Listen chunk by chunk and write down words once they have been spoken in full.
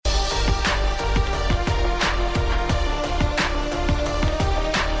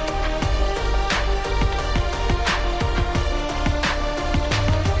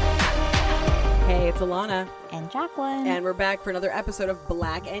Anna. And Jacqueline. And we're back for another episode of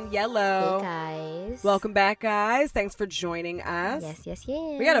Black and Yellow. Hey, guys. Welcome back, guys. Thanks for joining us. Yes.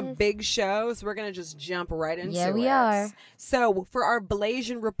 We got a big show, so we're going to just jump right into it. Yeah, we are. So, for our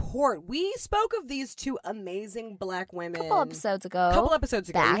Blasian report, we spoke of these two amazing black women. A couple episodes ago.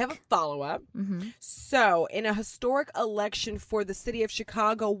 We have a follow-up. Mm-hmm. So, in a historic election for the city of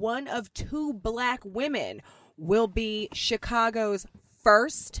Chicago, one of two black women will be Chicago's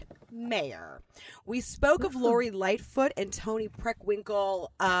first mayor. We spoke of Lori Lightfoot and Toni Preckwinkle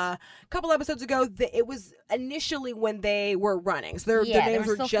a couple episodes ago. It was initially when they were running. So their names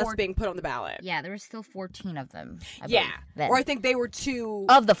were just being put on the ballot. Yeah, there were still 14 of them. Or I think they were two.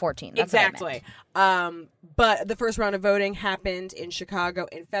 Of the 14. That's exactly. But the first round of voting happened in Chicago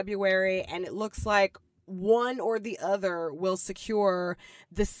in February, and it looks like one or the other will secure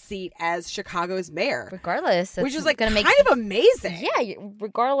the seat as Chicago's mayor. Regardless. Which is kind of amazing. Yeah,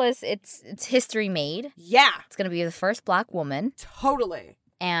 regardless, it's history made. Yeah. It's going to be the first black woman. Totally.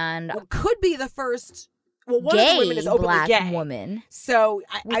 And could be the first one gay of the women is openly black gay. woman. So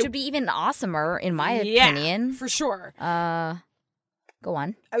which would be even awesomer, in my opinion. For sure. Go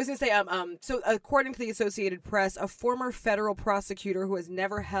on. I was going to say, so according to the Associated Press, a former federal prosecutor who has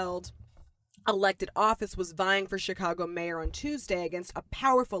never held elected office was vying for Chicago mayor on Tuesday against a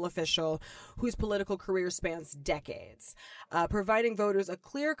powerful official whose political career spans decades, providing voters a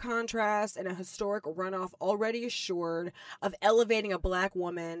clear contrast and a historic runoff already assured of elevating a black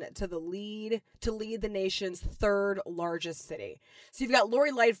woman to lead the nation's third largest city. So you've got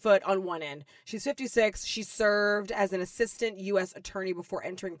Lori Lightfoot on one end. She's 56. She served as an assistant U.S. attorney before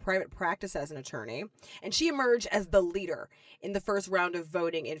entering private practice as an attorney, and she emerged as the leader in the first round of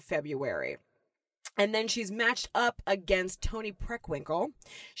voting in February. And then she's matched up against Toni Preckwinkle.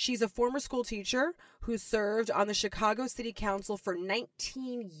 She's a former school teacher who served on the Chicago City Council for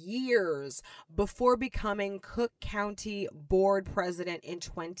 19 years before becoming Cook County Board President in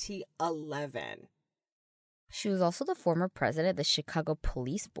 2011. She was also the former president of the Chicago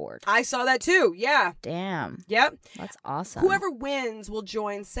Police Board. I saw that too, yeah. Damn. Yep. That's awesome. Whoever wins will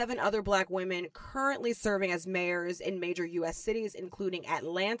join 7 other black women currently serving as mayors in major U.S. cities, including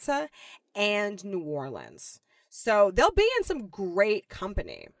Atlanta and New Orleans. So they'll be in some great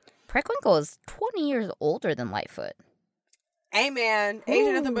company. Preckwinkle is 20 years older than Lightfoot. Hey, man, age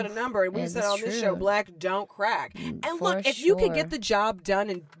ain't nothing but a number. And we said on this show, black don't crack. And look, if you could get the job done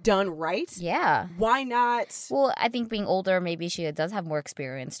and done right, why not? Well, I think being older, maybe she does have more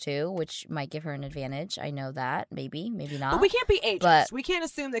experience too, which might give her an advantage. I know that. Maybe not. But we can't be ageist. We can't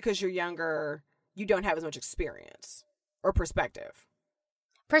assume that because you're younger, you don't have as much experience or perspective.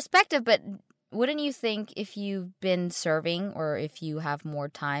 But wouldn't you think if you've been serving or if you have more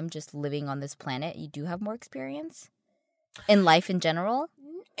time just living on this planet, you do have more experience? In life in general?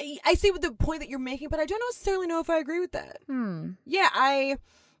 I see the point that you're making, but I don't necessarily know if I agree with that. Yeah, I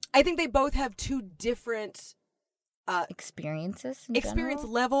think they both have two different experience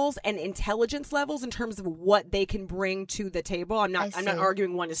levels and intelligence levels in terms of what they can bring to the table. I'm not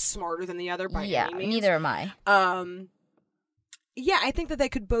arguing one is smarter than the other by any means. Neither am I. Yeah, I think that they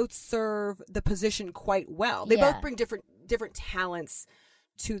could both serve the position quite well. They both bring different talents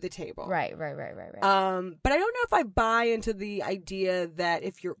to the table. Right. But I don't know if I buy into the idea that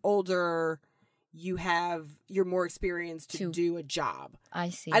if you're older, you're more experienced to do a job. I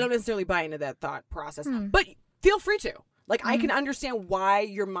see. I don't necessarily buy into that thought process, but feel free to. I can understand why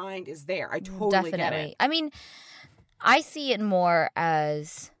your mind is there. I totally get it. I mean, I see it more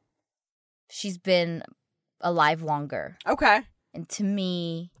as she's been alive longer. Okay. And to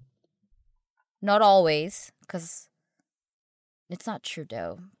me, not always, because it's not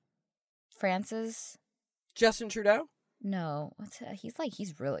Trudeau. Francis? Justin Trudeau? No.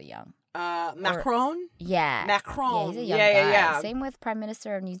 He's really young. Macron? Macron. Yeah, he's a young guy. Yeah. Same with Prime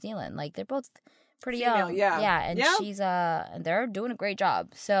Minister of New Zealand. They're both pretty young. Yeah. And she's and they're doing a great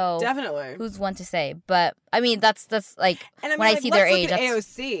job. So definitely. Who's one to say? But I mean that's when I see their age. Look at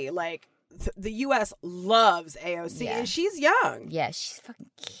AOC. The U.S. loves AOC, and she's young. Yeah, she's fucking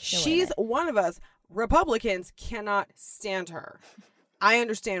killing She's it. one of us. Republicans cannot stand her. I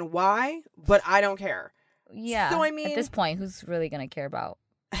understand why, but I don't care. Yeah. So, I mean, at this point, who's really going to care about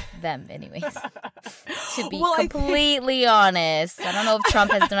them anyways? To be completely honest. I don't know if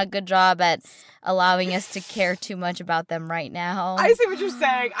Trump has done a good job at allowing us to care too much about them right now. I see what you're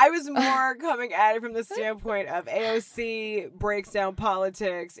saying. I was more coming at it from the standpoint of AOC breaks down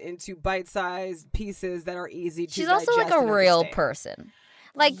politics into bite-sized pieces that are easy to digest. She's also a real person.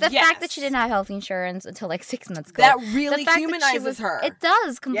 The fact that she didn't have health insurance until 6 months ago. That really humanizes her. It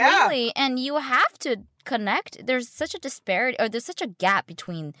does, completely. Yeah. And you have to connect. There's such a disparity, or there's such a gap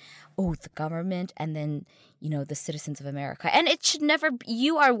between, the government and then, the citizens of America. And it should never be,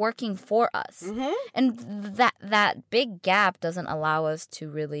 you are working for us. Mm-hmm. And that big gap doesn't allow us to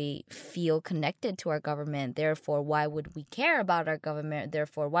really feel connected to our government. Therefore, why would we care about our government?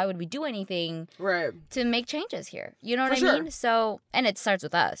 Therefore, why would we do anything to make changes here? You know what I mean? So, and it starts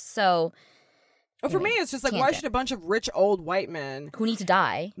with us. So, well, for me, it's just like, why should a bunch of rich old white men who need to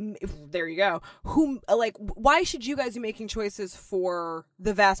die? There you go. Why should you guys be making choices for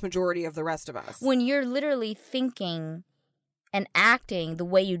the vast majority of the rest of us? When you're literally thinking and acting the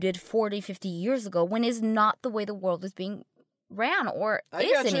way you did 40, 50 years ago, when is not the way the world is being ran or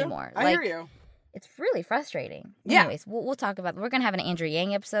is anymore. I hear you. It's really frustrating. Yeah. Anyways, we'll talk about. We're gonna have an Andrew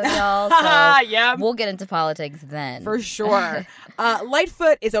Yang episode, y'all. So yeah, we'll get into politics then for sure.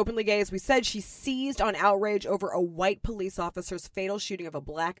 Lightfoot is openly gay, as we said. She seized on outrage over a white police officer's fatal shooting of a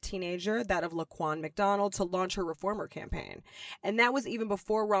black teenager, that of Laquan McDonald, to launch her reformer campaign, and that was even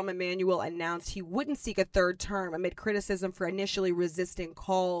before Rahm Emanuel announced he wouldn't seek a third term amid criticism for initially resisting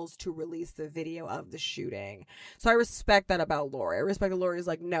calls to release the video of the shooting. So I respect that about Lori. I respect that Lori's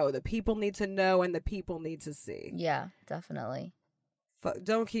like, no, the people need to know. And the people need to see. Yeah, definitely.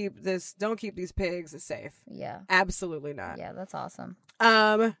 Don't keep these pigs safe. Yeah. Absolutely not. Yeah, that's awesome.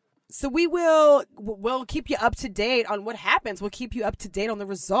 So we'll keep you up to date on what happens. We'll keep you up to date on the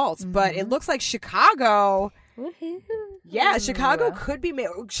results. Mm-hmm. But it looks like Chicago. Woohoo. Yeah, Chicago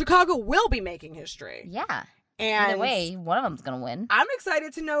Chicago will be making history. Yeah. And either way, one of them's gonna win. I'm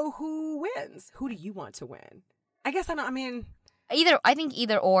excited to know who wins. Who do you want to win? I think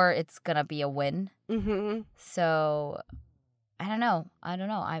either or it's gonna be a win. Mm-hmm. So I don't know.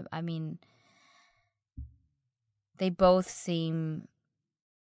 I mean, they both seem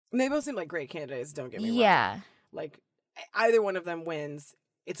like great candidates. Don't get me wrong. Yeah. Like either one of them wins,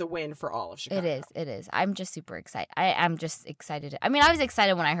 it's a win for all of Chicago. It is. I'm just super excited. I'm just excited. I mean, I was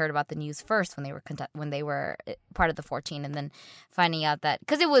excited when I heard about the news first when they were part of the 14, and then finding out that,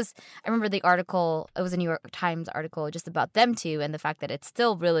 because I remember the article, it was a New York Times article just about them two, and the fact that it's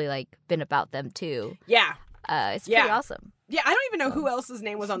still really like been about them too. Yeah. It's pretty awesome. Yeah, I don't even know who else's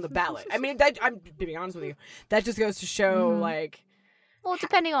name was on the ballot. I mean, I'm being honest with you. That just goes to show like. Well,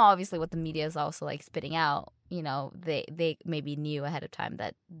 depending on obviously what the media is also like spitting out, they maybe knew ahead of time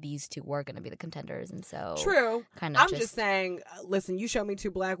that these two were going to be the contenders, and so true. Kind of. I'm just saying, listen, you show me two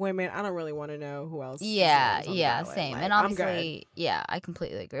black women, I don't really want to know who else. Yeah, same. Like, and obviously, I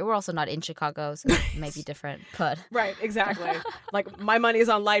completely agree. We're also not in Chicago, so it might be different. But right, exactly. Like my money is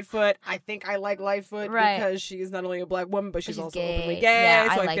on Lightfoot. I think I like Lightfoot because she's not only a black woman, but she's also gay. Openly gay.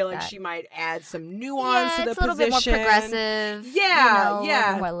 Yeah, so I feel like like she might add some nuance to the position. It's a little bit more progressive. Yeah, a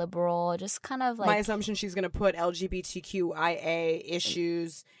little more liberal. Just kind of like my assumption, she's going to put LGBTQIA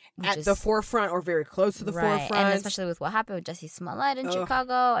issues at the forefront or very close to the forefront. And especially with what happened with Jussie Smollett in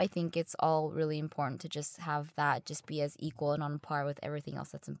Chicago, I think it's all really important to just have that just be as equal and on par with everything else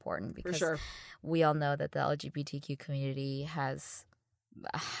that's important, because we all know that the LGBTQ community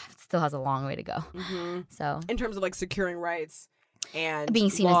still has a long way to go. Mm-hmm. So in terms of like securing rights and being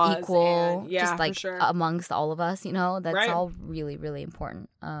seen as equal, and, just like amongst all of us, that's all really, really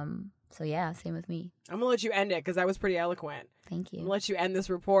important. So yeah, same with me. I'm gonna let you end it because that was pretty eloquent. Thank you. I'm gonna let you end this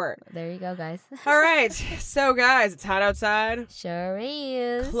report. There you go, guys. All right. So guys, it's hot outside. Sure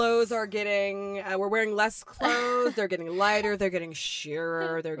is. Clothes are getting, we're wearing less clothes. They're getting lighter. They're getting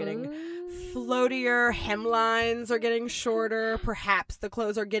sheerer. They're getting floatier. Hemlines are getting shorter. Perhaps the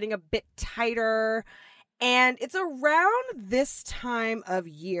clothes are getting a bit tighter. And it's around this time of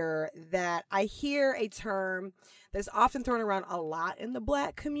year that I hear a term that's often thrown around a lot in the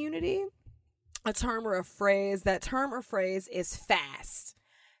black community. A term or a phrase. That term or phrase is fast.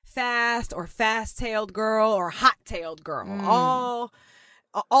 Fast or fast-tailed girl or hot-tailed girl.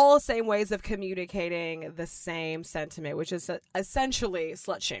 All same ways of communicating the same sentiment, which is essentially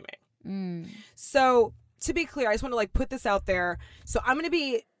slut-shaming. So to be clear, I just want to put this out there. So I'm going to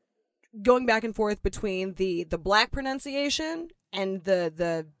be going back and forth between the black pronunciation and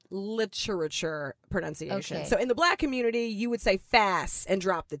the literature pronunciation. Okay. So in the black community, you would say Fass and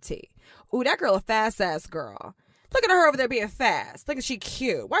drop the T. Ooh, that girl a fast-ass girl. Look at her over there being fast. Look at she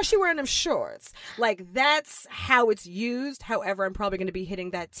cute. Why is she wearing them shorts? That's how it's used. However, I'm probably going to be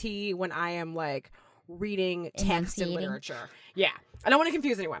hitting that T when I am reading text and literature. Yeah. I don't want to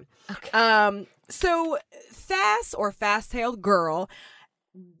confuse anyone. Okay. So Fass or fast-tailed girl,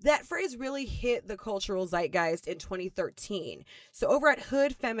 that phrase really hit the cultural zeitgeist in 2013. So over at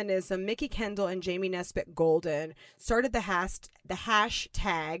Hood Feminism, Mickey Kendall and Jamie Nesbitt Golden started the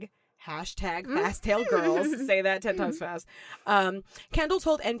hashtag Hashtag fast-tailed girls. Say that 10 times fast. Kendall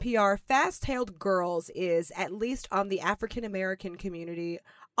told NPR, fast-tailed girls is, at least on the African-American community,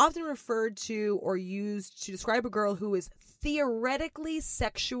 often referred to or used to describe a girl who is theoretically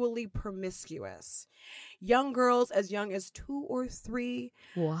sexually promiscuous. Young girls as young as 2 or 3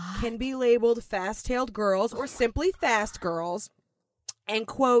 can be labeled fast-tailed girls or simply fast girls. And,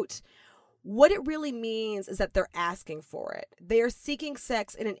 quote, what it really means is that they're asking for it. They are seeking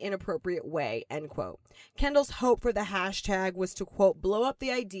sex in an inappropriate way, end quote. Kendall's hope for the hashtag was to, quote, blow up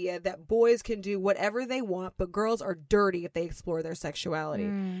the idea that boys can do whatever they want, but girls are dirty if they explore their sexuality,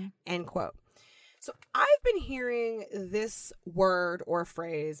 end quote. So I've been hearing this word or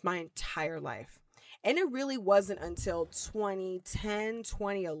phrase my entire life. And it really wasn't until 2010,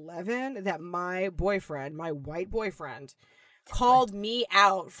 2011 that my boyfriend, my white boyfriend, called me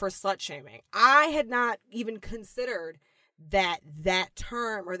out for slut shaming. I had not even considered that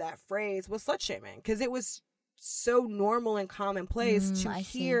term or that phrase was slut shaming because it was so normal and commonplace to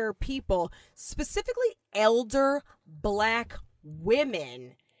hear people, specifically elder Black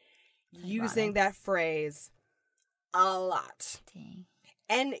women, using that phrase a lot. Dang.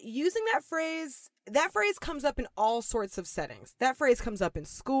 And using that phrase comes up in all sorts of settings. That phrase comes up in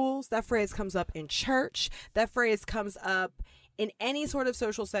schools. That phrase comes up in church. That phrase comes up in any sort of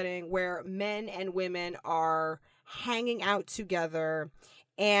social setting where men and women are hanging out together.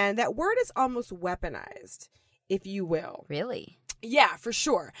 And that word is almost weaponized, if you will. Really? Yeah, for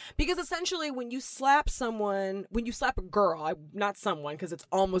sure. Because essentially when you slap a girl, not someone, because it's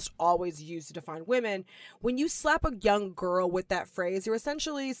almost always used to define women. When you slap a young girl with that phrase, you're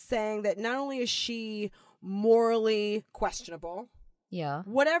essentially saying that not only is she morally questionable,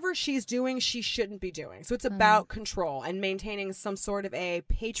 whatever she's doing, she shouldn't be doing. So it's about control and maintaining some sort of a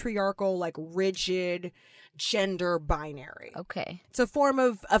patriarchal, like rigid gender binary. Okay. It's a form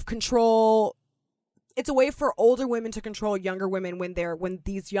of control. It's a way for older women to control younger women when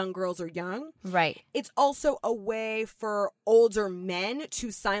these young girls are young. Right. It's also a way for older men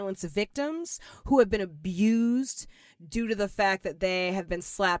to silence victims who have been abused due to the fact that they have been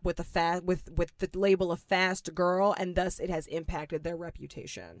slapped with the label of fast girl, and thus it has impacted their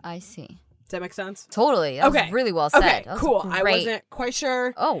reputation. I see. Does that make sense? Totally. That was really well said. Okay, cool. I wasn't quite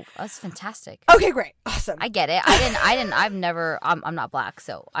sure. Oh, that's fantastic. Okay, great. Awesome. I get it. I'm not Black,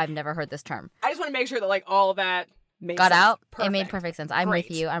 so I've never heard this term. I just want to make sure that like all of that got sense. out. Perfect. It made perfect sense. I'm with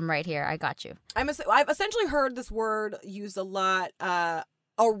you. I'm right here. I got you. I've essentially heard this word used a lot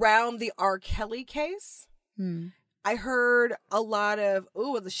around the R. Kelly case. I heard a lot of,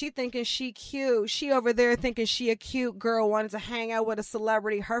 ooh, she thinking she cute. She over there thinking she a cute girl, wanted to hang out with a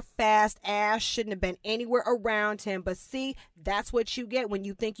celebrity. Her fast ass shouldn't have been anywhere around him. But see, that's what you get when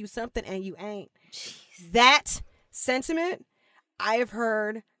you think you something and you ain't. Jeez. That sentiment I have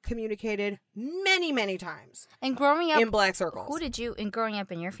heard communicated many, many times. And growing up in Black circles. Growing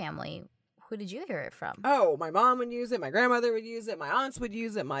up in your family, who did you hear it from? Oh, my mom would use it. My grandmother would use it. My aunts would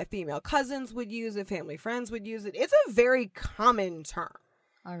use it. My female cousins would use it. Family friends would use it. It's a very common term.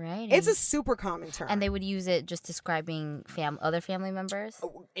 All right. It's a super common term. And they would use it just describing other family members?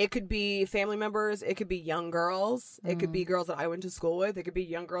 It could be family members. It could be young girls. It could be girls that I went to school with. It could be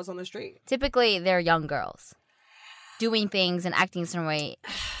young girls on the street. Typically, they're young girls doing things and acting a certain way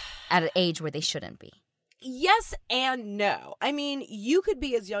at an age where they shouldn't be. Yes and no. I mean, you could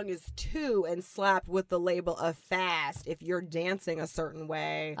be as young as 2 and slapped with the label of fast if you're dancing a certain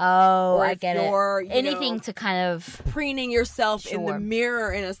way. Oh, I get it. Anything to kind of preening yourself in the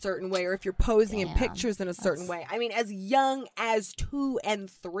mirror in a certain way, or if you're posing in pictures in a certain way. I mean, as young as 2 and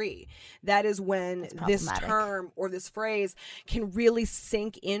 3, that is when this term or this phrase can really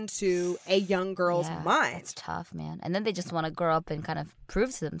sink into a young girl's mind. That's tough, man. And then they just want to grow up and kind of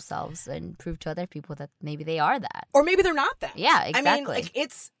prove to themselves and prove to other people that maybe they are that. Or maybe they're not that. Yeah, exactly. I mean, like,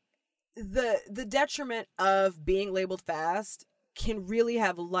 it's the detriment of being labeled fast can really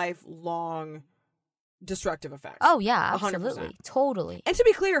have lifelong destructive effects. Oh, yeah, absolutely. 100%. Totally. And to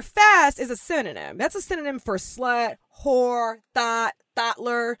be clear, fast is a synonym. That's a synonym for slut, whore,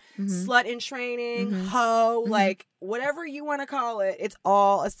 thottler, slut in training, hoe, like whatever you want to call it. It's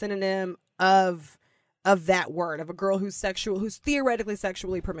all a synonym of that word, of a girl who's theoretically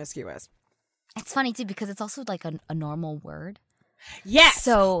sexually promiscuous. It's funny, too, because it's also like a normal word. Yes.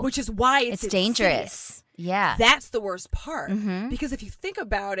 So which is why it's dangerous. Yeah. That's the worst part. Because if you think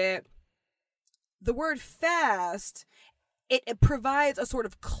about it, the word fast, it provides a sort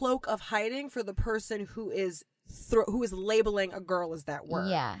of cloak of hiding for the person who is labeling a girl as that word.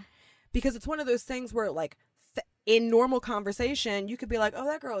 Yeah. Because it's one of those things where, like, in normal conversation, you could be like, oh,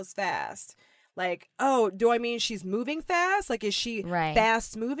 that girl is fast. Like, oh, do I mean she's moving fast? Like, is she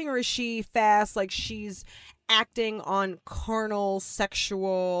fast moving, or is she fast like she's acting on carnal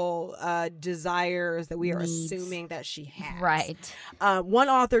sexual desires that we are assuming that she has? Right. One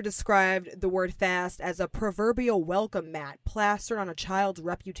author described the word fast as a proverbial welcome mat plastered on a child's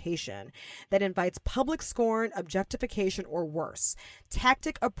reputation that invites public scorn, objectification, or worse,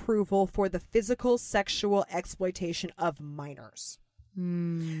 tactic approval for the physical sexual exploitation of minors.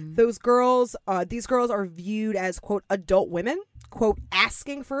 These girls are viewed as, quote, adult women, quote,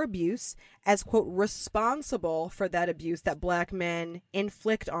 asking for abuse, as, quote, responsible for that abuse that black men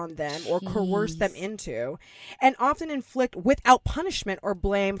inflict on them or coerce them into, and often inflict without punishment or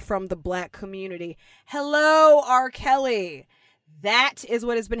blame from the black community. Hello, R. Kelly. That is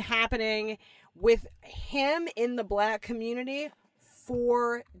what has been happening with him in the black community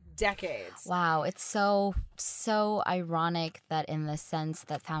for decades. Wow, it's so ironic that in the sense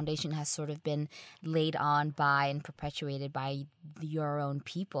that foundation has sort of been laid on by and perpetuated by your own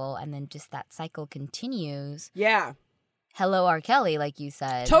people, and then just that cycle continues. Yeah. Hello, R. Kelly, like you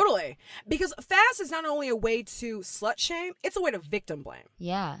said. Totally. Because Fass is not only a way to slut shame, it's a way to victim blame.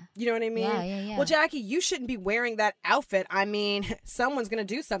 Yeah. You know what I mean? Yeah. Well, Jackie, you shouldn't be wearing that outfit. I mean, someone's going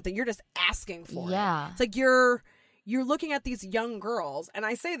to do something. You're just asking for it. Yeah. It's like you're looking at these young girls, and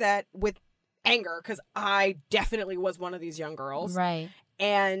I say that with anger because I definitely was one of these young girls. Right.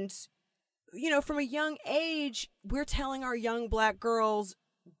 And, from a young age, we're telling our young black girls,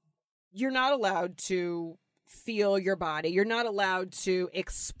 you're not allowed to feel your body. You're not allowed to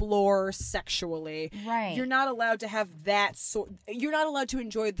explore sexually. Right. You're not allowed to have you're not allowed to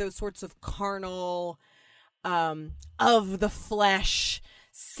enjoy those sorts of carnal, of the flesh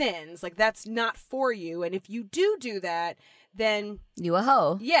sins. Like, that's not for you. And if you do that, then you a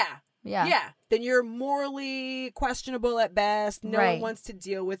hoe. Yeah. Yeah. Then you're morally questionable at best. No Right. one wants to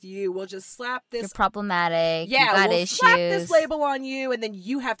deal with you. We'll just slap this. You're problematic. Yeah, you got we'll issues. slap this label on you, and then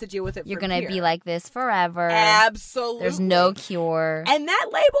you have to deal with it. You're from gonna here. be like this forever. Absolutely. There's no cure. And that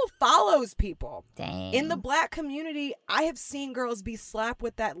label follows people. Dang. In the black community, I have seen girls be slapped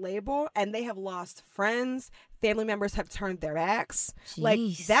with that label, and they have lost friends. Family members have turned their backs. Jeez.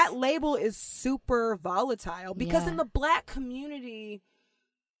 Like, that label is super volatile because in the black community,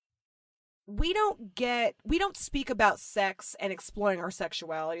 we don't speak about sex and exploring our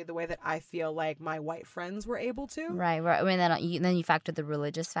sexuality the way that I feel like my white friends were able to. Right. I mean, then you factor the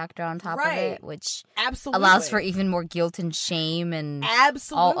religious factor on top of it, which absolutely allows for even more guilt and shame and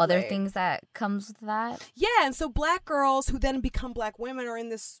all other things that comes with that. Yeah, and so black girls who then become black women are in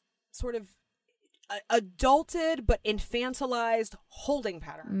this sort of adulted but infantilized holding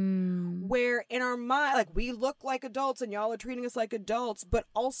pattern where in our mind, like, we look like adults and y'all are treating us like adults, but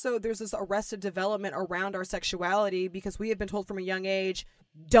also there's this arrested development around our sexuality because we have been told from a young age,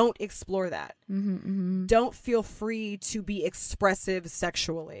 don't explore that. Don't feel free to be expressive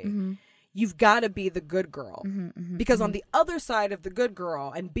sexually. You've got to be the good girl because on the other side of the good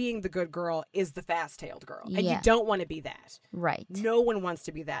girl and being the good girl is the fast-tailed girl. And you don't want to be that. Right. No one wants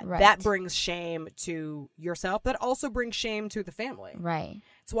to be that. Right. That brings shame to yourself. That also brings shame to the family. Right.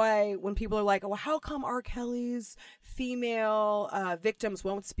 It's why when people are like, oh, how come R. Kelly's female victims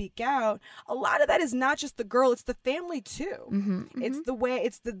won't speak out? A lot of that is not just the girl, it's the family too. It's the way,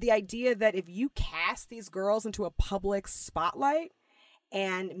 it's the idea that if you cast these girls into a public spotlight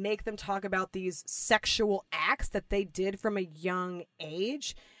and make them talk about these sexual acts that they did from a young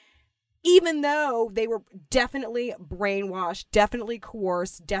age, even though they were definitely brainwashed, definitely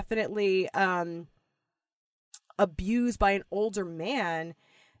coerced, definitely abused by an older man,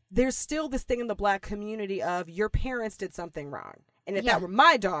 there's still this thing in the black community of your parents did something wrong. And if that were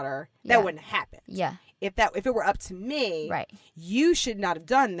my daughter, that wouldn't happen. Yeah. If it were up to me, right, you should not have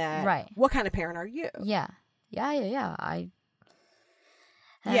done that. Right. What kind of parent are you? Yeah.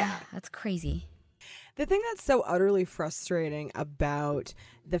 That's crazy. The thing that's so utterly frustrating about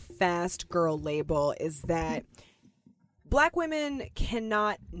the fast girl label is that black women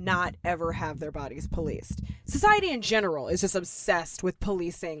cannot not ever have their bodies policed. Society in general is just obsessed with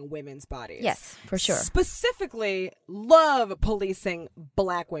policing women's bodies. Yes, for sure. Specifically, love policing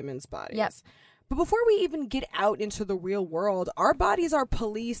black women's bodies. Yep. But before we even get out into the real world, our bodies are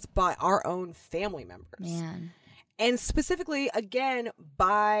policed by our own family members. Man. And specifically, again,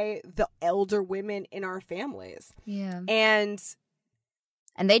 by the elder women in our families. Yeah. And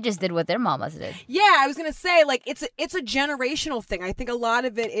And they just did what their mamas did. Yeah, I was going to say, like, it's a generational thing. I think a lot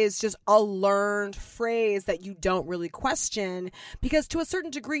of it is just a learned phrase that you don't really question, because to a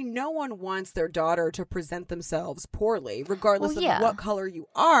certain degree, no one wants their daughter to present themselves poorly, regardless of what color you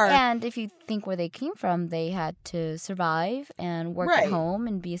are. And if you think where they came from, they had to survive and work at home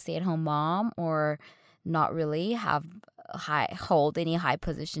and be a stay-at-home mom, or not really hold any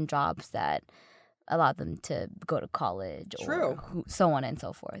high-position jobs that allow them to go to college. True. Or so on and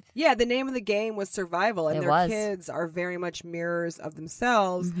so forth. Yeah, the name of the game was survival, and their kids are very much mirrors of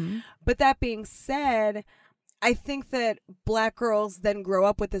themselves. Mm-hmm. But that being said, I think that Black girls then grow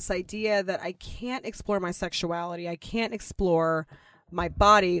up with this idea that I can't explore my sexuality, I can't explore my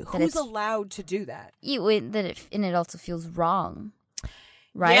body. Who's allowed to do that? And it also feels wrong,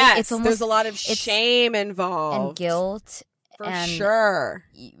 right? Yes, there's a lot of shame involved. And guilt. For sure.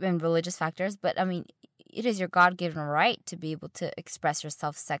 And religious factors. But, I mean, it is your God-given right to be able to express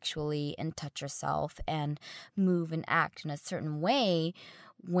yourself sexually and touch yourself and move and act in a certain way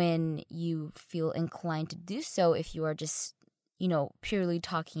when you feel inclined to do so, if you are just, purely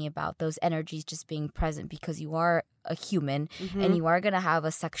talking about those energies just being present because you are a human and you are going to have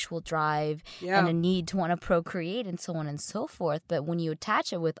a sexual drive and a need to want to procreate and so on and so forth. But when you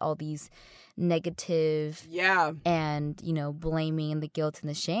attach it with all these negative and, blaming and the guilt and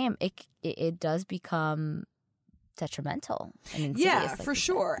the shame, it does become detrimental and insidious. For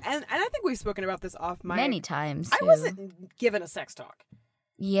sure. And I think we've spoken about this off mic many times, too. I wasn't given a sex talk.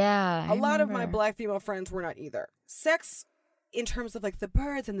 Yeah. A lot of my Black female friends were not either. Sex, in terms of like the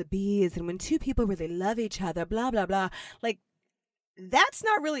birds and the bees and when two people really love each other, blah, blah, blah. Like, that's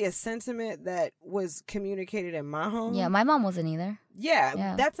not really a sentiment that was communicated in my home. Yeah, my mom wasn't either.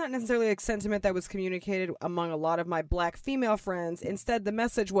 Yeah, that's not necessarily a sentiment that was communicated among a lot of my Black female friends. Instead, the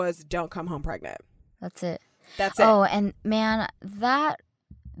message was, don't come home pregnant. That's it. That's it. Oh, and man,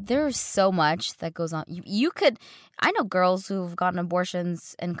 there's so much that goes on. I know girls who've gotten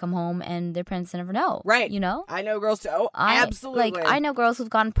abortions and come home and their parents never know. Right. I know girls too. Oh, absolutely. I know girls who've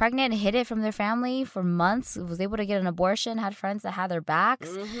gotten pregnant, hid it from their family for months, was able to get an abortion, had friends that had their backs.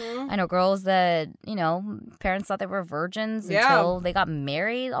 Mm-hmm. I know girls that, parents thought they were virgins until they got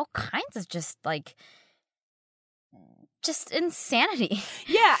married. All kinds of just insanity.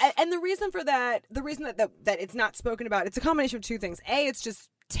 Yeah, and the reason for that, that it's not spoken about, it's a combination of two things. A, it's just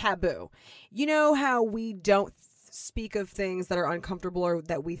taboo. You know how we don't speak of things that are uncomfortable or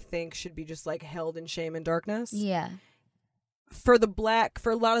that we think should be just like held in shame and darkness? Yeah. For a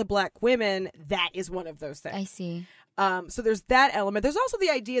lot of the Black women, that is one of those things. I see. So there's that element. There's also the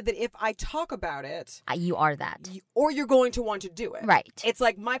idea that if I talk about it, you are that, or you're going to want to do it. Right. It's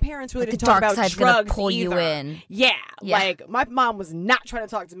like my parents really didn't talk about drugs gonna pull either. You in. Yeah. Like my mom was not trying to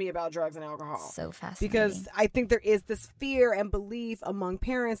talk to me about drugs and alcohol. So fascinating. Because I think there is this fear and belief among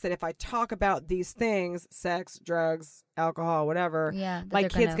parents that if I talk about these things, sex, drugs, alcohol, whatever, my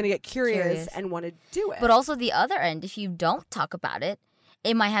kid's going to get curious and want to do it. But also the other end, if you don't talk about it,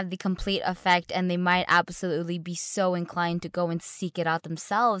 it might have the complete effect, and they might absolutely be so inclined to go and seek it out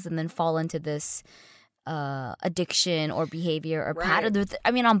themselves and then fall into this addiction or behavior or pattern. I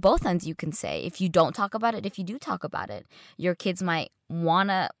mean, on both ends, you can say, if you don't talk about it, if you do talk about it, your kids might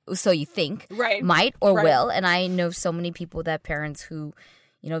wanna, so you think, might or will. And I know so many people that parents who,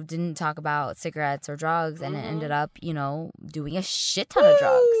 didn't talk about cigarettes or drugs and it ended up, doing a shit ton of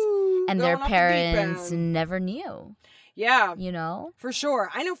drugs. And their parents never knew. Yeah. For sure.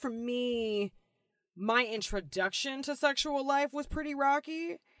 I know for me, my introduction to sexual life was pretty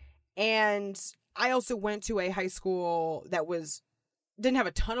rocky. And I also went to a high school that didn't have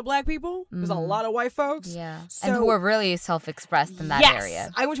a ton of Black people. There was a lot of white folks. Yeah. And who were really self-expressed in that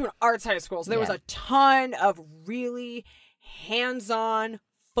area. I went to an arts high school. So there was a ton of really hands-on,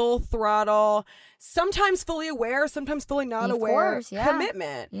 full throttle, sometimes fully aware, sometimes fully not aware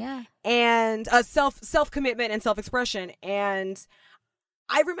commitment. Yeah. And self-commitment and self-expression. And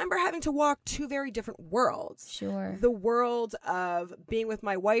I remember having to walk two very different worlds. Sure. The world of being with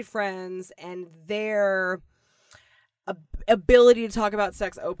my white friends and their ability to talk about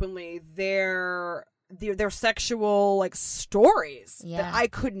sex openly, their sexual stories that I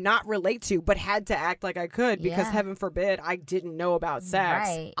could not relate to, but had to act like I could because heaven forbid I didn't know about sex.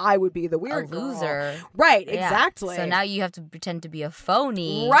 Right. I would be the weird loser. Right, exactly. So now you have to pretend to be a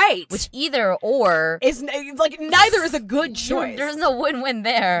phony. Right. Which either or is neither is a good choice. There's no win-win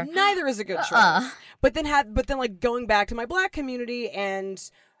there. Neither is a good choice. But then going back to my Black community and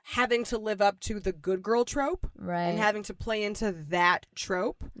having to live up to the good girl trope. Right. And having to play into that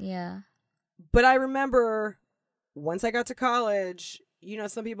trope. Yeah. But I remember once I got to college,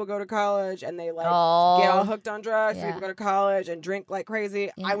 some people go to college and they like get all hooked on drugs. Yeah. Some people go to college and drink like crazy.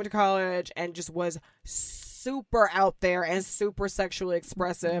 Yeah. I went to college and just was super out there and super sexually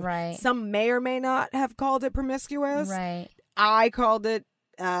expressive. Right. Some may or may not have called it promiscuous. Right. I called it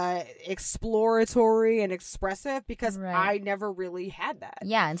exploratory and expressive because Right. I never really had that.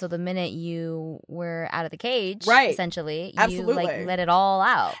 Yeah, and so the minute you were out of the cage, Right. essentially, Absolutely. you like let it all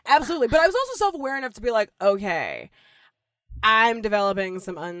out. Absolutely. But I was also self-aware enough to be like, okay, I'm developing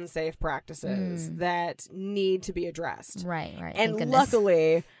some unsafe practices that need to be addressed. Right. And Thank goodness.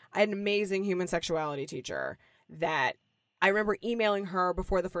 luckily, I had an amazing human sexuality teacher that I remember emailing her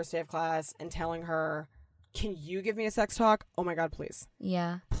before the first day of class and telling her, can you give me a sex talk? Oh my God, please.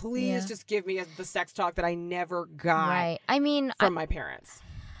 Yeah. Please just give me the sex talk that I never got Right. I mean, from my parents.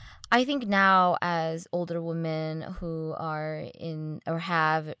 I think now as older women who are in or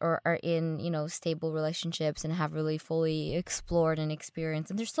have or are in, stable relationships and have really fully explored and experienced,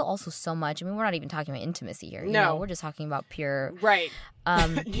 and there's still also so much. I mean, we're not even talking about intimacy here. No. We're just talking about pure. Right.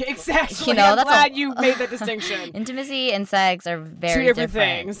 Exactly. I'm that's glad you made that distinction. Intimacy and sex are very Two different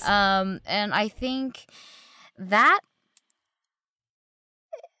things. And I think that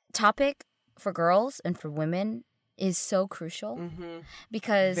topic for girls and for women is so crucial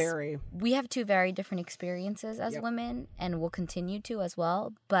because we have two very different experiences as women and will continue to as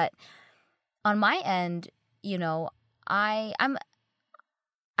well. But on my end, I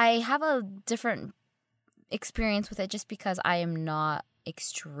have a different experience with it just because I am not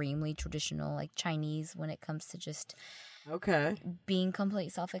extremely traditional like Chinese when it comes to just being completely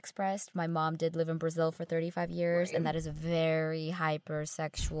self-expressed. My mom did live in Brazil for 35 years, and that is a very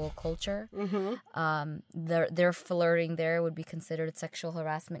hypersexual culture. Their flirting there would be considered sexual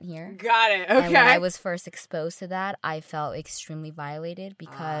harassment here. Got it. Okay. And when I was first exposed to that, I felt extremely violated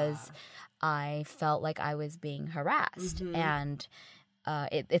because I felt like I was being harassed, and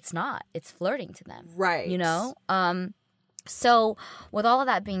it's not. It's flirting to them. Right. So with all of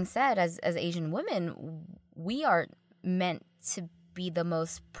that being said, as Asian women, we are meant to be the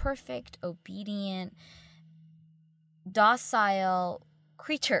most perfect, obedient, docile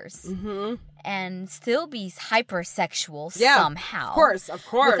creatures and still be hypersexual somehow. Of course.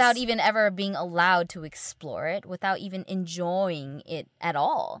 Without even ever being allowed to explore it, without even enjoying it at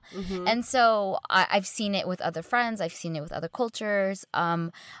all. And so I've seen it with other friends. I've seen it with other cultures.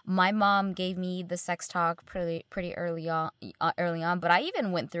 My mom gave me the sex talk pretty early on, but I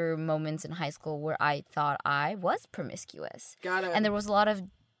even went through moments in high school where I thought I was promiscuous. Got it. And there was a lot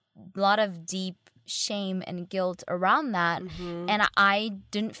of deep shame and guilt around that, and I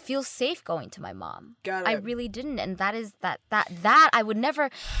didn't feel safe going to my mom. Got it. I really didn't, and that is that I would never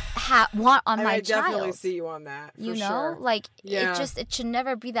want on my child. I definitely see you on that. For sure. Like it should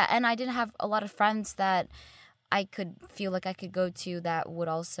never be that. And I didn't have a lot of friends that I could feel like I could go to that would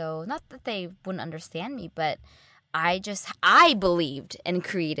also, not that they wouldn't understand me, but I believed and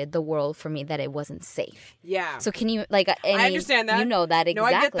created the world for me that it wasn't safe. Yeah. So can you, I understand that. You know that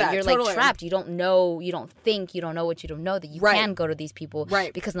exactly. No, I get that. You're totally. like trapped. You don't know, you don't think, you don't know what you don't know, that you can go to these people.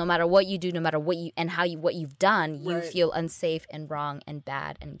 Right. Because no matter what you do, no matter what you've done, you feel unsafe and wrong and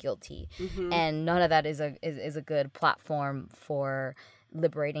bad and guilty. And none of that is a good platform for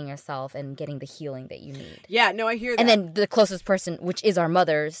liberating yourself and getting the healing that you need. Yeah, no, I hear that. And then the closest person, which is our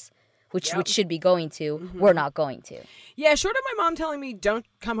mothers, which should be going to, we're not going to. Yeah, short of my mom telling me don't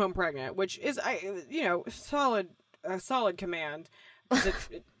come home pregnant, which is a solid command.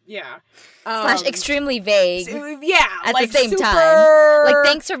 Slash extremely vague. Yeah, at like the same super... time. Like,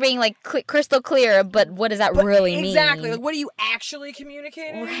 thanks for being like crystal clear, but what does that really mean? Exactly. Like, what are you actually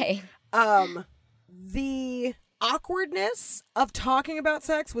communicating? Right. The awkwardness of talking about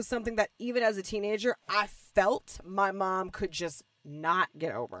sex was something that even as a teenager, I felt my mom could just not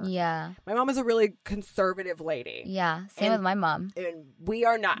get over. Yeah. My mom is a really conservative lady. Yeah. Same with my mom. And we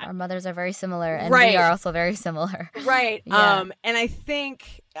are not. Our mothers are very similar, and we are also very similar. Right. Yeah. And I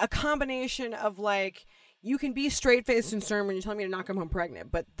think a combination of like, you can be straight-faced and stern when you tell me to not come home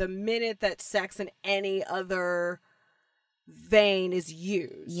pregnant, but the minute that sex in any other vein is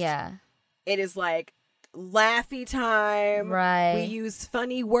used, it is like laughy time. Right. We use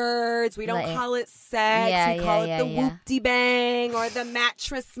funny words. We don't call it sex. We call it the whoop-de bang or the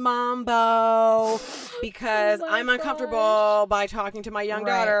mattress mambo because I'm uncomfortable by talking to my young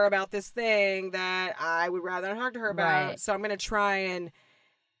daughter about this thing that I would rather not talk to her about. Right. So I'm going to try and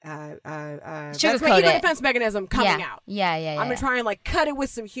that's sugarcoat my ego it. defense mechanism coming out. Yeah. I'm going to try and like cut it with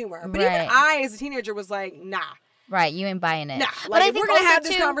some humor. But even I, as a teenager, was like, nah. Right. You ain't buying it. Nah. But Like, I if think we're going to have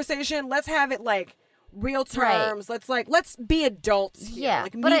also this conversation, let's have it like real terms. Right. Let's be adults here. Yeah,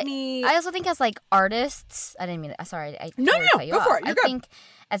 like, but meet me. I also think as like artists, I didn't mean it. Sorry, No, go for it. You're good. I think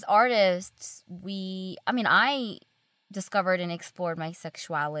as artists, I discovered and explored my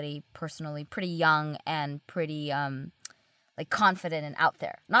sexuality personally pretty young and pretty like confident and out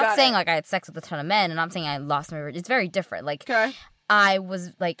there. Not saying like I had sex with a ton of men, and I'm saying I lost my virginity. It's very different. Like I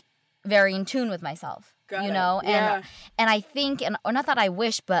was like very in tune with myself. You know, and I think, and or not that I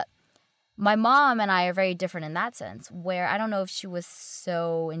wish, but my mom and I are very different in that sense, where I don't know if she was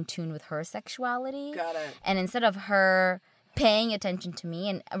so in tune with her sexuality. Got it. And instead of her paying attention to me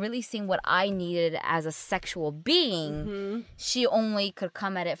and really seeing what I needed as a sexual being, she only could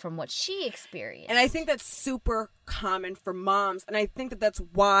come at it from what she experienced. And I think that's super common for moms. And I think that that's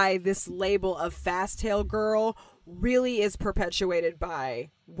why this label of fast tail girl really is perpetuated by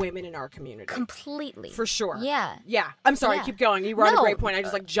women in our community. Completely. For sure. Yeah. Yeah. I'm sorry, keep going. You brought a great point. I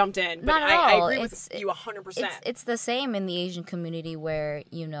just jumped in. But I agree with you 100%. It's the same in the Asian community where,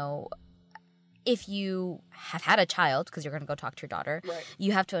 you know, if you have had a child, because you're going to go talk to your daughter,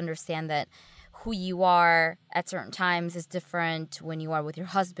 you have to understand that who you are at certain times is different when you are with your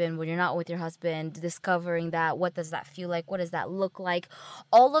husband, when you're not with your husband, discovering that, what does that feel like, what does that look like,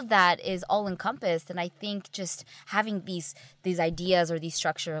 all of that is all encompassed. And I think just having these ideas or these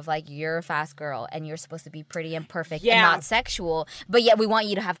structure of like, you're a fast girl and you're supposed to be pretty and perfect and not sexual, but yet we want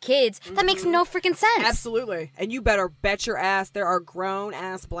you to have kids, that makes no freaking sense. Absolutely. And you better bet your ass there are grown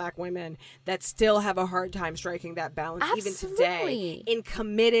ass black women that still have a hard time striking that balance even today in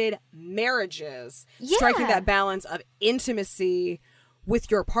committed marriages. Striking that balance of intimacy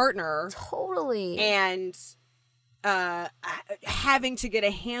with your partner. Totally. And having to get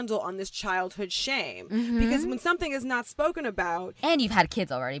a handle on this childhood shame. Because when something is not spoken about... And you've had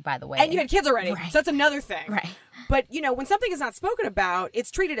kids already, by the way. And you had kids already. Right. So that's another thing. Right. But, you know, when something is not spoken about,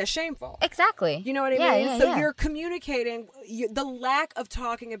 it's treated as shameful. Exactly. You know what I mean? So you're communicating... the lack of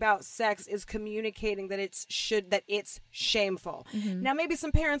talking about sex is communicating that it's shameful. Now, maybe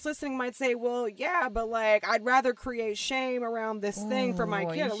some parents listening might say, well, yeah, but, like, I'd rather create shame around this thing for my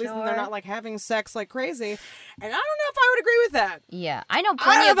kid. At least they're not, like, having sex like crazy. And I don't know if I would agree with that. Yeah. I know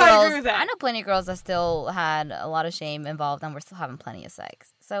plenty of girls that still had a lot of shame involved, and we're still having plenty of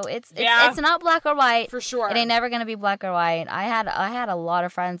sex. So it's not black or white. For sure. It ain't never going to be black or white. I had a lot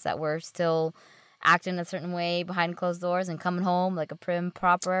of friends that were still acting a certain way behind closed doors and coming home like a prim,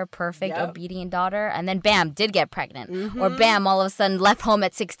 proper, perfect, obedient daughter. And then bam, did get pregnant. Or bam, all of a sudden left home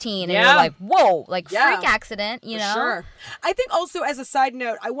at 16. And you're like, whoa, like freak accident, you know? Sure. I think also as a side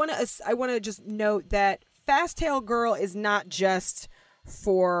note, I want to just note that fast tail girl is not just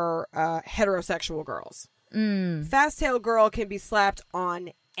for heterosexual girls. Fast tail girl can be slapped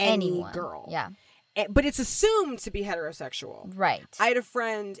on any girl. Yeah. But it's assumed to be heterosexual. Right. I had a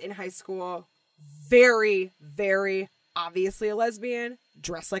friend in high school, very, very obviously a lesbian,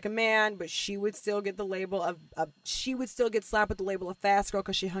 dressed like a man, but she would still get the label of she would still get slapped with the label of fast girl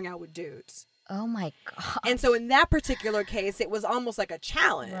because she hung out with dudes. Oh my God. And so in that particular case, it was almost like a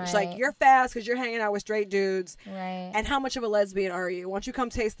challenge. Right. Like, you're fast because you're hanging out with straight dudes. Right. And how much of a lesbian are you? Why don't you come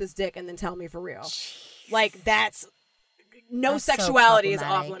taste this dick and then tell me for real? Jeez. Like, that's sexuality is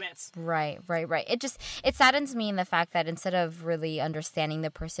off limits. Right. It saddens me in the fact that instead of really understanding the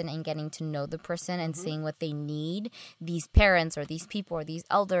person and getting to know the person and seeing what they need, these parents or these people or these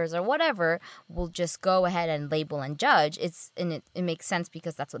elders or whatever will just go ahead and label and judge. It makes sense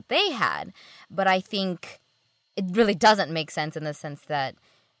because that's what they had. But I think it really doesn't make sense in the sense that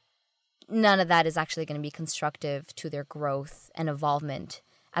none of that is actually going to be constructive to their growth and evolvement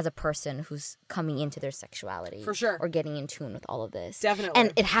as a person who's coming into their sexuality. For sure. Or getting in tune with all of this. Definitely.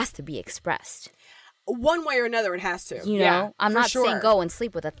 And it has to be expressed. One way or another, it has to. You know? I'm not saying go and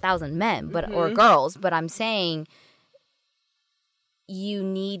sleep with 1,000 men or girls, but I'm saying you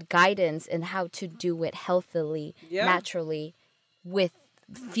need guidance in how to do it healthily, naturally, with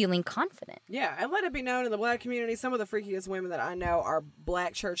feeling confident. Yeah, and let it be known in the black community, some of the freakiest women that I know are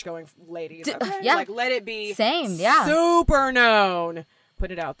black church-going ladies. Okay? Yeah. Like, let it be super known. Put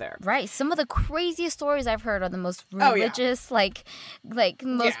it out there. Right. Some of the craziest stories I've heard are the most religious, like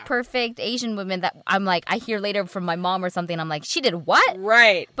most perfect Asian women that I'm like, I hear later from my mom or something. I'm like, she did what?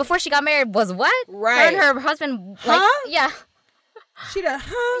 Right. Before she got married was what? Right. Her and her husband, like, She did,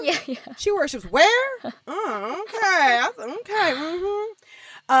 Yeah. She worships where? Oh, okay.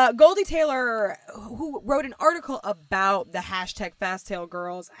 Okay. Goldie Taylor, who wrote an article about the hashtag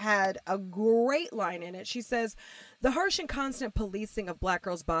FastTailGirls, had a great line in it. She says, The harsh and constant policing of Black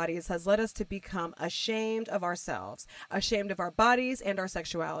girls' bodies has led us to become ashamed of ourselves, ashamed of our bodies and our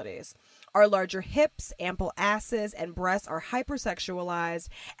sexualities. Our larger hips, ample asses, and breasts are hypersexualized,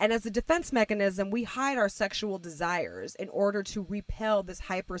 and as a defense mechanism, we hide our sexual desires in order to repel this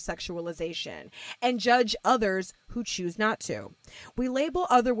hypersexualization and judge others who choose not to. We label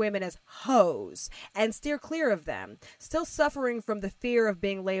other women as hoes and steer clear of them, still suffering from the fear of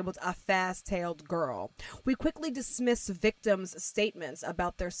being labeled a fast-tailed girl. We quickly dismiss victims' statements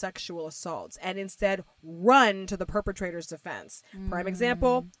about their sexual assaults and instead run to the perpetrator's defense. Prime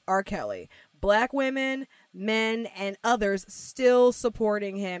example, R. Kelly. Black women, men, and others still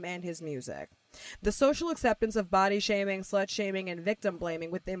supporting him and his music. The social acceptance of body shaming, slut shaming, and victim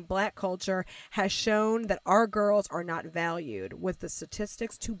blaming within Black culture has shown that our girls are not valued, with the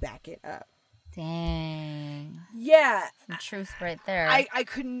statistics to back it up. Dang. Yeah. Some truth right there. I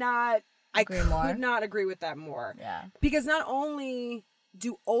could not agree with that more. Yeah. Because not only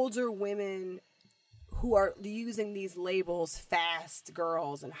do older women who are using these labels, fast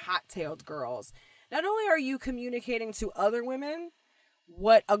girls and hot-tailed girls, not only are you communicating to other women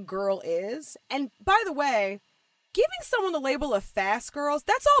what a girl is, and by the way, giving someone the label of fast girls,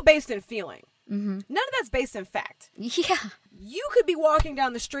 that's all based in feeling. Mm-hmm. None of that's based in fact. Yeah. You could be walking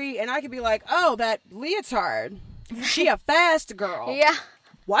down the street and I could be like, oh, that leotard, she a fast girl. Yeah.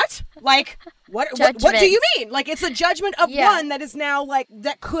 What? Like, what do you mean? Like, it's a judgment of one that is now, like,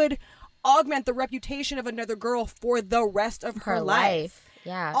 that could augment the reputation of another girl for the rest of her life.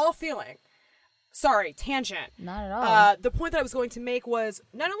 Yeah. All feeling. Sorry, tangent. Not at all. The point that I was going to make was,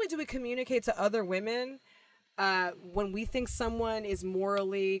 not only do we communicate to other women when we think someone is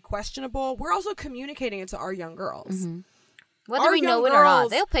morally questionable, we're also communicating it to our young girls. Mm-hmm. Whether we know it or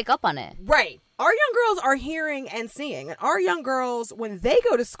not, they'll pick up on it. Right. Our young girls are hearing and seeing. And our young girls, when they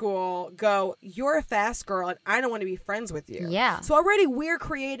go to school, go, you're a fast girl and I don't want to be friends with you. Yeah. So already we're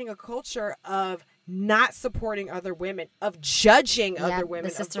creating a culture of not supporting other women, of judging other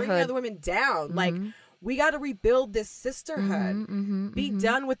women, of bringing other women down. Mm-hmm. Like, we got to rebuild this sisterhood. Be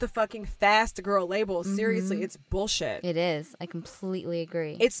done with the fucking fast girl label. Seriously, it's bullshit. It is. I completely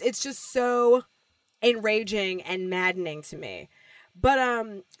agree. It's just so enraging and maddening to me.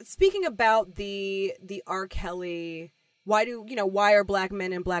 But speaking about the R. Kelly, why are Black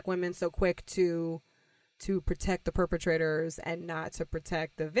men and Black women so quick to protect the perpetrators and not to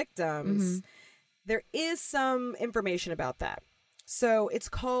protect the victims? There is some information about that. So it's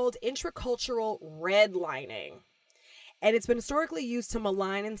called intracultural redlining, and it's been historically used to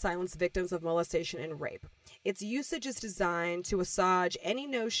malign and silence victims of molestation and rape. Its usage is designed to assuage any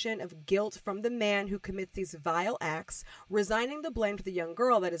notion of guilt from the man who commits these vile acts, resigning the blame to the young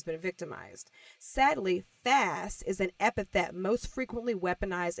girl that has been victimized. Sadly, Fass is an epithet most frequently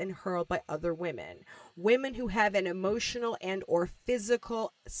weaponized and hurled by other women who have an emotional and or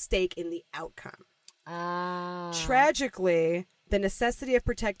physical stake in the outcome. Tragically, the necessity of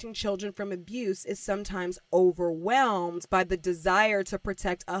protecting children from abuse is sometimes overwhelmed by the desire to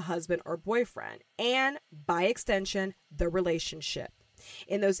protect a husband or boyfriend, and, by extension, the relationship.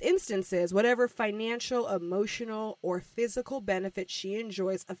 In those instances, whatever financial, emotional, or physical benefit she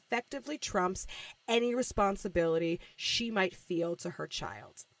enjoys effectively trumps any responsibility she might feel to her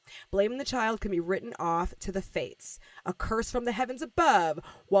child. Blaming the child can be written off to the fates, a curse from the heavens above,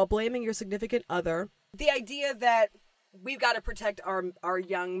 while blaming your significant other. The idea that we've got to protect our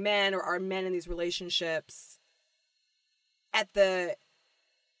young men or our men in these relationships at the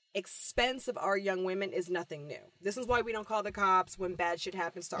expense of our young women is nothing new. This is why we don't call the cops when bad shit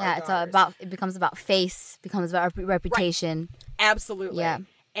happens to our daughters. Yeah, it's all it becomes about face, becomes about reputation. Right. Absolutely. Yeah.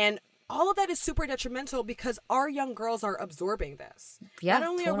 And all of that is super detrimental because our young girls are absorbing this. Yeah, not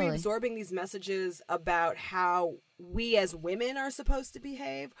only are we absorbing these messages about how we as women are supposed to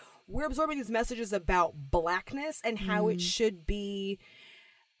behave, we're absorbing these messages about Blackness and how it should be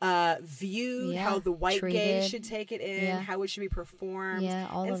viewed, how the white gaze should take it in, how it should be performed. Yeah,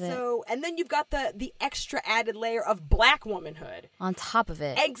 all of it. And then you've got the extra added layer of Black womanhood. On top of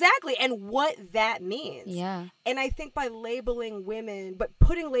it. Exactly. And what that means. Yeah. And I think by labeling women, but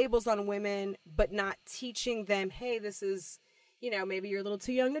putting labels on women, but not teaching them, hey, this is, maybe you're a little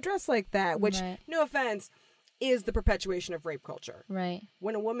too young to dress like that, which, no offense, is the perpetuation of rape culture. Right.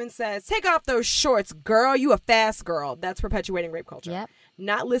 When a woman says, take off those shorts, girl, you a fast girl, that's perpetuating rape culture. Yep.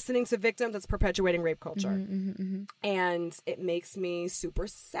 Not listening to victims, that's perpetuating rape culture. And it makes me super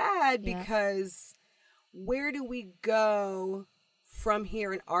sad because where do we go from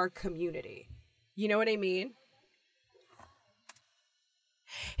here in our community? You know what I mean?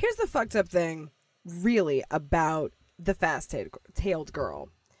 Here's the fucked up thing, really, about the fast-tailed girl.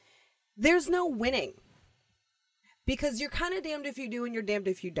 There's no winning. Because you're kind of damned if you do and you're damned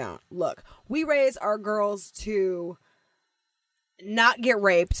if you don't. Look, we raise our girls to not get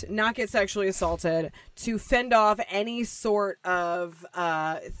raped, not get sexually assaulted, to fend off any sort of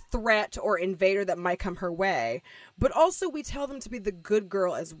threat or invader that might come her way. But also we tell them to be the good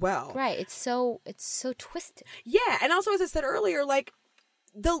girl as well. Right. It's so twisted. Yeah. And also, as I said earlier, like,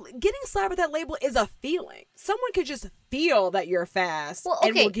 getting slapped with that label is a feeling. Someone could just feel that you're fast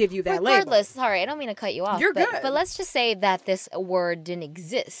and will give you that regardless, label. Sorry, I don't mean to cut you off. You're good. But let's just say that this word didn't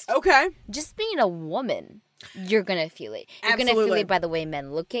exist. Okay. Just being a woman, you're going to feel it. You're going to feel it by the way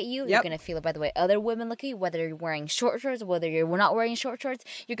men look at you. Yep. You're going to feel it by the way other women look at you, whether you're wearing short shorts, whether you're not wearing short shorts.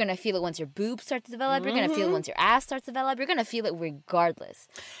 You're going to feel it once your boobs start to develop. You're going to feel it once your ass starts to develop. You're going to feel it regardless.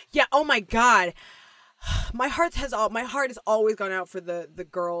 Yeah, oh my God. My heart has always gone out for the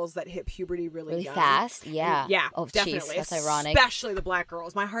girls that hit puberty really young. Fast. Yeah. Yeah. Oh, definitely. Jeez, that's ironic. Especially the black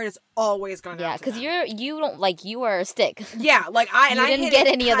girls. My heart has always gone out. Yeah, because you don't like you are a stick. Yeah, like I didn't get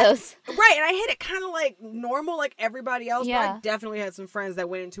any of those. Right, and I hit it kind of like normal, like everybody else. Yeah. But I definitely had some friends that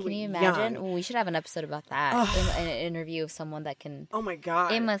went into it. Can you imagine? Well, we should have an episode about that. An interview of someone that can. Oh my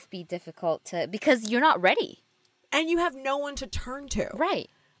God! It must be difficult because you're not ready, and you have no one to turn to. Right.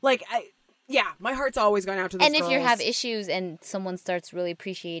 Like yeah, my heart's always gone out to those girls. And if you have issues and someone starts really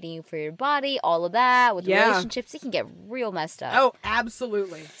appreciating you for your body, all of that, with relationships, it can get real messed up. Oh,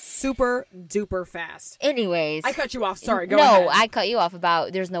 absolutely. Super duper fast. Anyways. I cut you off. Sorry, go ahead. No, I cut you off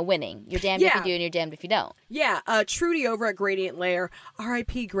about there's no winning. You're damned if you do and you're damned if you don't. Yeah, Trudy over at Gradient Layer,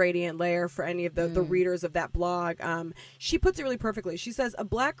 RIP Gradient Layer for any of the readers of that blog, she puts it really perfectly. She says, a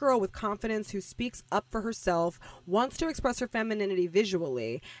black girl with confidence who speaks up for herself, wants to express her femininity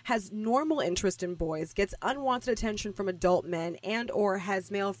visually, has normal interest in boys, gets unwanted attention from adult men, and or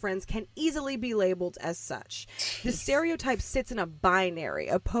has male friends can easily be labeled as such. Jeez. The stereotype sits in a binary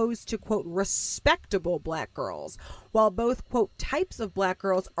opposed to, quote, respectable black girls, while both, quote, types of black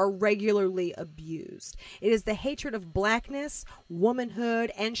girls are regularly abused. It is the hatred of blackness,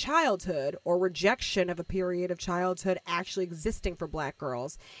 womanhood, and childhood, or rejection of a period of childhood actually existing for black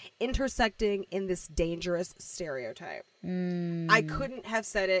girls, intersecting in this dangerous stereotype. I couldn't have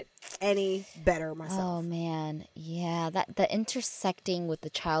said it any better myself. Oh man, yeah, that the intersecting with the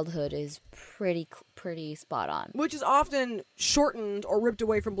childhood is pretty spot on. Which is often shortened or ripped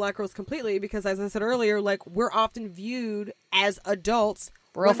away from black girls completely because, as I said earlier, like we're often viewed as adults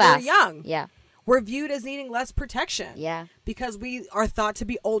when we're young. Yeah, we're viewed as needing less protection. Yeah, because we are thought to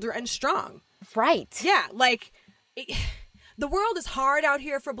be older and strong. Right. Yeah, like the world is hard out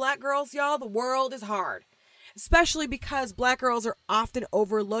here for black girls, y'all. The world is hard. Especially because black girls are often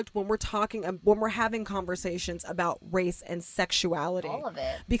overlooked when we're having conversations about race and sexuality. All of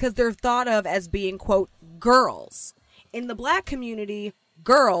it. Because they're thought of as being, quote, girls. In the black community,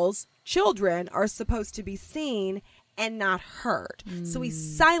 girls, children, are supposed to be seen and not heard. So we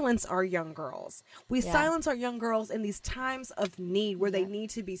silence our young girls. We silence our young girls in these times of need where they need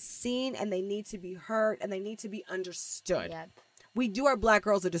to be seen and they need to be heard and they need to be understood. Yeah. We do our black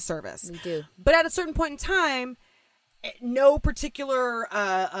girls a disservice. We do. But at a certain point in time, no particular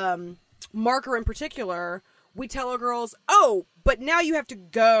marker in particular, we tell our girls, oh, but now you have to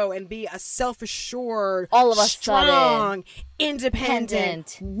go and be a self-assured, all of a strong,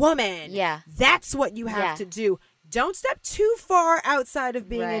 independent woman. Yeah. That's what you have to do. Don't step too far outside of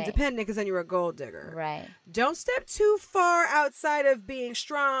being independent because then you're a gold digger. Right. Don't step too far outside of being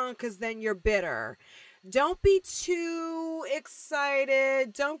strong because then you're bitter. Don't be too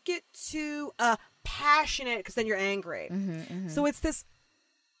excited. Don't get too passionate because then you're angry. So it's this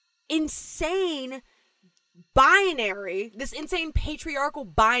insane binary, this insane patriarchal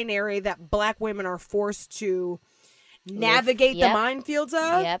binary that black women are forced to navigate the minefields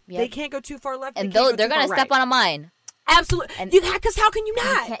of. They can't go too far left. And they're going to step on a mine. Absolutely. Because how can you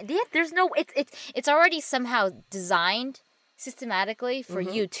not? There's no, it's already somehow designed systematically for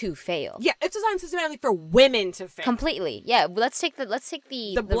you to fail. Yeah, it's designed systematically for women to fail. Completely. Yeah, let's take the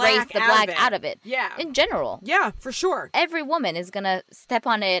black out of it. Yeah. In general. Yeah, for sure. Every woman is going to step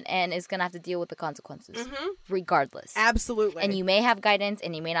on it and is going to have to deal with the consequences regardless. Absolutely. And you may have guidance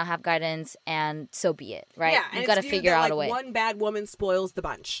and you may not have guidance and so be it, right? Yeah, you got to figure out a way. One bad woman spoils the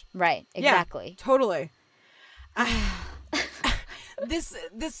bunch. Right, exactly. Yeah, totally.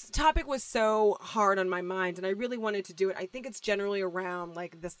 This topic was so hard on my mind, and I really wanted to do it. I think it's generally around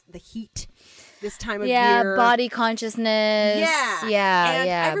like the heat, this time of year. Yeah, body consciousness.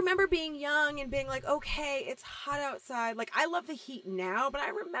 Yeah. I remember being young and being like, okay, it's hot outside. Like, I love the heat now, but I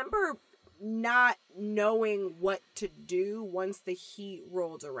remember not knowing what to do once the heat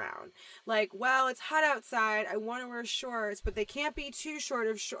rolled around. Like, well, it's hot outside. I want to wear shorts, but they can't be too short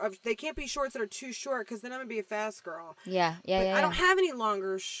they can't be shorts that are too short because then I'm going to be a fast girl. Yeah. I don't have any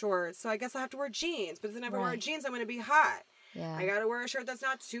longer shorts, so I guess I'll have to wear jeans. But then if I wear jeans, I'm going to be hot. Yeah. I got to wear a shirt that's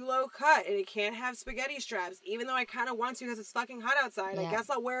not too low cut, and it can't have spaghetti straps, even though I kind of want to because it's fucking hot outside. I guess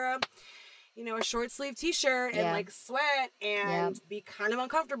I'll wear a short sleeve t-shirt and like sweat and be kind of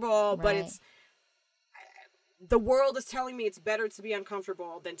uncomfortable, but it's the world is telling me it's better to be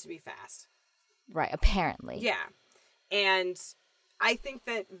uncomfortable than to be fast. Right, apparently. Yeah. And I think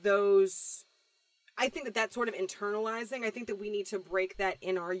that that's sort of internalizing. I think that we need to break that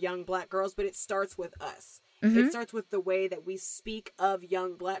in our young black girls, but it starts with us. Mm-hmm. It starts with the way that we speak of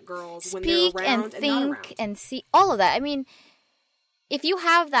young black girls when they're around and not around. And see all of that. I mean, if you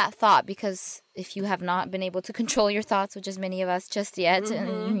have that thought, because if you have not been able to control your thoughts, which is many of us just yet,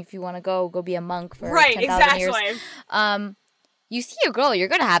 and if you want to go be a monk for 10,000 years, you see a girl, you're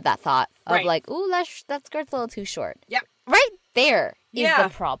going to have that thought of like, ooh, that skirt's a little too short. Yep. Right there is the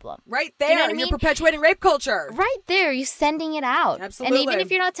problem. Right there. You know what I mean? You're perpetuating rape culture. Right there. You're sending it out. Absolutely. And even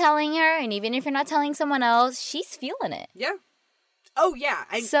if you're not telling her, and even if you're not telling someone else, she's feeling it. Yeah. Oh, yeah.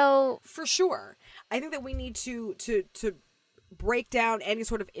 So for sure. I think that we need to break down any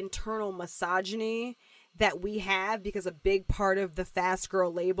sort of internal misogyny that we have, because a big part of the fast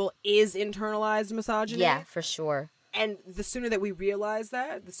girl label is internalized misogyny. Yeah, for sure. And the sooner that we realize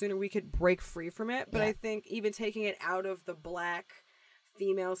that, the sooner we could break free from it. But I think even taking it out of the black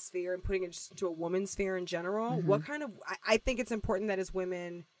female sphere and putting it just into a woman's sphere in general, I think it's important that as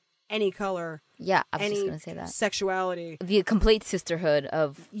women, any color, I was just going to say that, sexuality, the complete sisterhood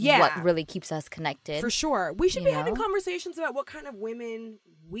of what really keeps us connected. For sure. We should be having conversations about what kind of women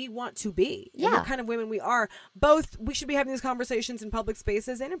we want to be. And what kind of women we are. Both, we should be having these conversations in public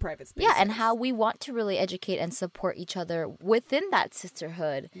spaces and in private spaces. Yeah, and how we want to really educate and support each other within that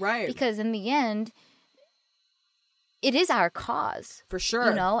sisterhood. Right. Because in the end, it is our cause. For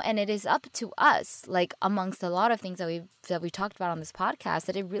sure. And it is up to us, like amongst a lot of things that we talked about on this podcast,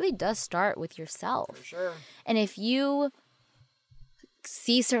 that it really does start with yourself. For sure. And if you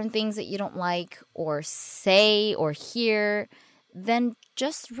see certain things that you don't like or say or hear, then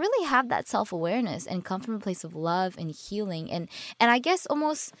just really have that self-awareness and come from a place of love and healing. And I guess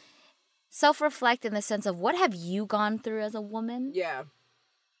almost self-reflect in the sense of, what have you gone through as a woman? Yeah.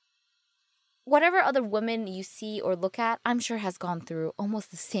 Whatever other woman you see or look at, I'm sure has gone through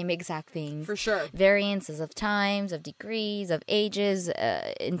almost the same exact things. For sure. Variances of times, of degrees, of ages,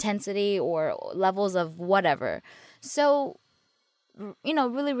 intensity, or levels of whatever. So,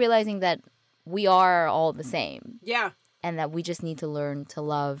 really realizing that we are all the same. Yeah. And that we just need to learn to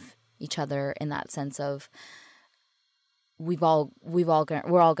love each other in that sense of, we're all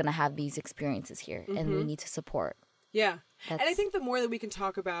gonna have these experiences here, and we need to support. Yeah. And I think the more that we can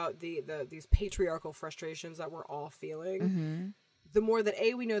talk about these patriarchal frustrations that we're all feeling, the more that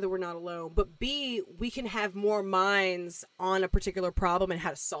A, we know that we're not alone, but B, we can have more minds on a particular problem and how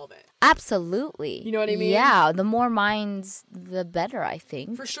to solve it. Absolutely. You know what I mean? Yeah, the more minds, the better, I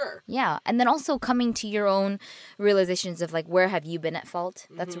think. For sure. Yeah, and then also coming to your own realizations of, like, where have you been at fault?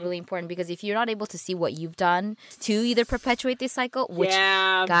 That's really important, because if you're not able to see what you've done to either perpetuate this cycle, which,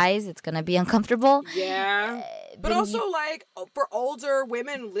 guys, it's going to be uncomfortable. Yeah. But also, like, for older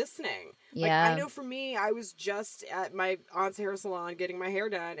women listening. Yeah. Like, I know for me, I was just at my aunt's hair salon getting my hair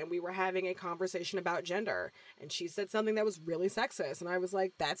done, and we were having a conversation about gender. And she said something that was really sexist. And I was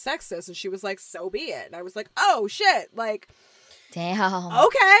like, that's sexist. And she was like, so be it. And I was like, oh, shit. Like, damn.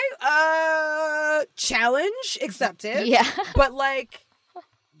 Okay. Challenge accepted. Yeah. But, like,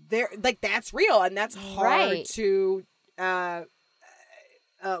 that's real. And that's hard to want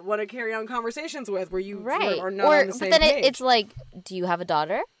to carry on conversations with, where you are not on the same page. But then it's like, do you have a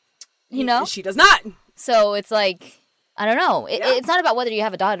daughter? She does not. So it's like, I don't know. It's not about whether you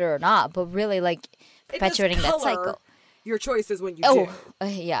have a daughter or not, but really, like, perpetuating that cycle. Your choices when you do.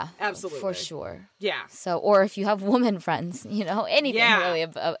 Yeah. Absolutely. For sure. Yeah. So, or if you have woman friends, anything really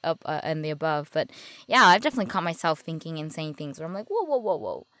and the above. But yeah, I've definitely caught myself thinking and saying things where I'm like,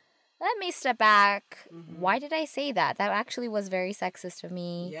 whoa. Let me step back. Why did I say that? That actually was very sexist of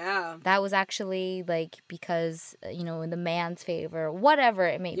me. Yeah. That was actually, like, because, in the man's favor, whatever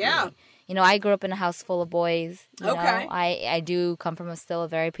it may be. I grew up in a house full of boys. You know? I do come from still a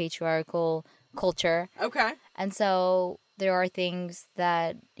very patriarchal culture. Okay. And so there are things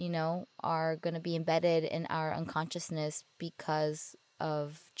that, are going to be embedded in our unconsciousness because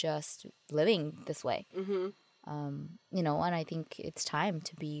of just living this way. You know, and I think it's time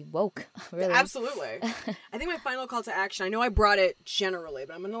to be woke, really. Absolutely. I think my final call to action, I know I brought it generally,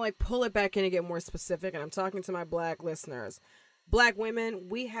 but I'm going to like pull it back in and get more specific. And I'm talking to my Black listeners. Black women,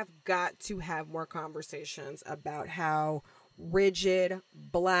 we have got to have more conversations about how rigid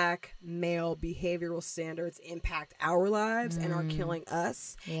Black male behavioral standards impact our lives and are killing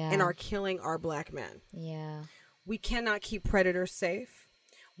us and are killing our Black men. Yeah. We cannot keep predators safe.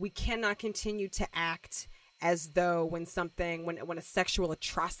 We cannot continue to act as though when a sexual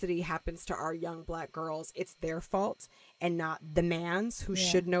atrocity happens to our young Black girls, it's their fault and not the man's who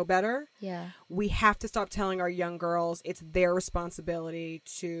should know better. Yeah. We have to stop telling our young girls it's their responsibility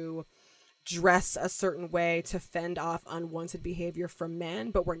to dress a certain way to fend off unwanted behavior from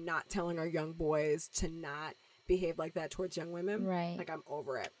men, but we're not telling our young boys to not behave like that towards young women. Right. Like, I'm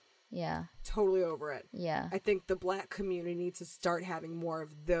over it. Yeah. Totally over it. Yeah. I think the Black community needs to start having more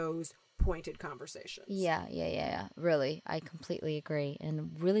of those pointed conversations. Yeah. Really. I completely agree.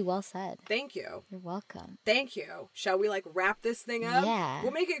 And really well said. Thank you. You're welcome. Thank you. Shall we like wrap this thing up? Yeah.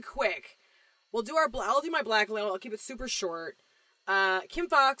 We'll make it quick. I'll do my Black I'll keep it super short. Kim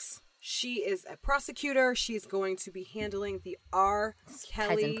Fox, she is a prosecutor. She's going to be handling the R.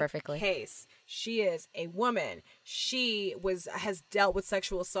 Kelly case. She is a woman. She has dealt with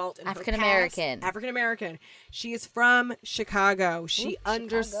sexual assault in African American. African American. She is from Chicago. She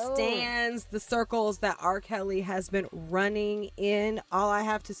understands the circles that R. Kelly has been running in. All I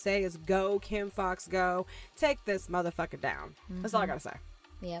have to say is go, Kim Fox, go. Take this motherfucker down. That's all I gotta say.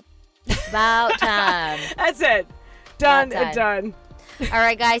 Yep. It's about time. That's it. Done and done. All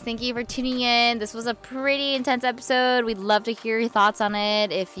right, guys, thank you for tuning in. This was a pretty intense episode. We'd love to hear your thoughts on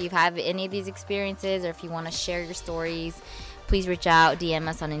it. If you have any of these experiences or if you want to share your stories, please reach out, DM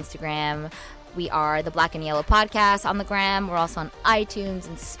us on Instagram. We are the Black and Yellow Podcast on the gram. We're also on iTunes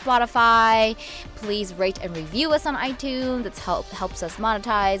and Spotify. Please rate and review us on iTunes. It helps us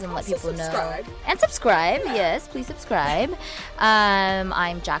monetize and let people know. And subscribe. Yes, please subscribe.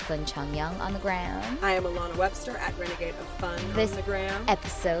 I'm Jacqueline Chung Young on the gram. I am Alana Webster at Renegade of Fun on the gram. This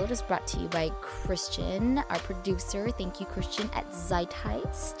episode is brought to you by Christian, our producer. Thank you, Christian, at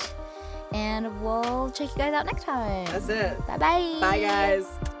Zeitgeist. And we'll check you guys out next time. That's it. Bye-bye. Bye, guys.